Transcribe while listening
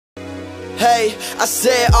Hey, I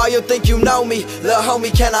said, oh, you think you know me? Lil'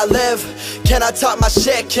 homie, can I live? Can I talk my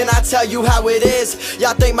shit? Can I tell you how it is?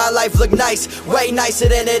 Y'all think my life look nice, way nicer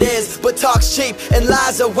than it is. But talk's cheap and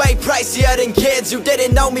lies are way pricier than kids. You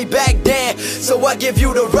didn't know me back then, so what give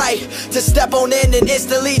you the right to step on in and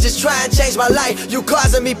instantly just try and change my life? You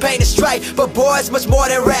causing me pain and strife, but boy, it's much more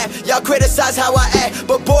than rap. Y'all criticize how I act,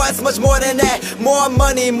 but boy, it's much more than that. More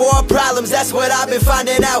money, more problems, that's what I've been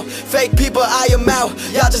finding out. Fake people, I am out.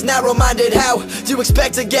 Y'all just narrow-minded. How do you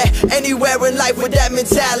expect to get anywhere in life with that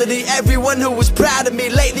mentality? Everyone who was proud of me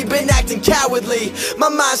lately been acting cowardly. My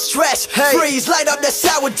mind's stressed, freeze, light up that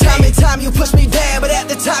sour time. In time you push me down, but at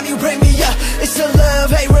the time you bring me up. It's a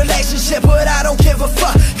love-hate relationship, but I don't give a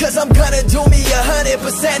fuck, cause I'm gonna do me 100%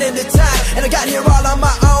 of the time. And I got here all on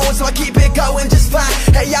my own, so I keep it going just fine.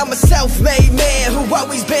 Hey, I'm a self-made man who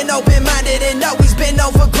always been open-minded and always been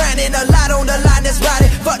over-grinding. A lot on the line that's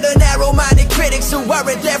riding. Fuck the narrow-minded critics who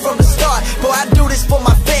weren't there from the start. Boy, I do this for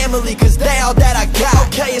my family, cause they all that I got.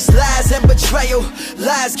 Okay, it's lies and betrayal.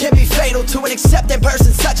 Lies can be fatal to an accepting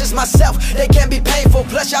person such as myself. They can be painful,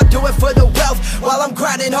 plus y'all do it for the wealth. While I'm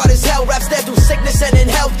grinding hard as hell, rap stand through sickness and in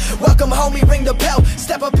health. Welcome homie, ring the bell.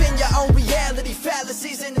 Step up in your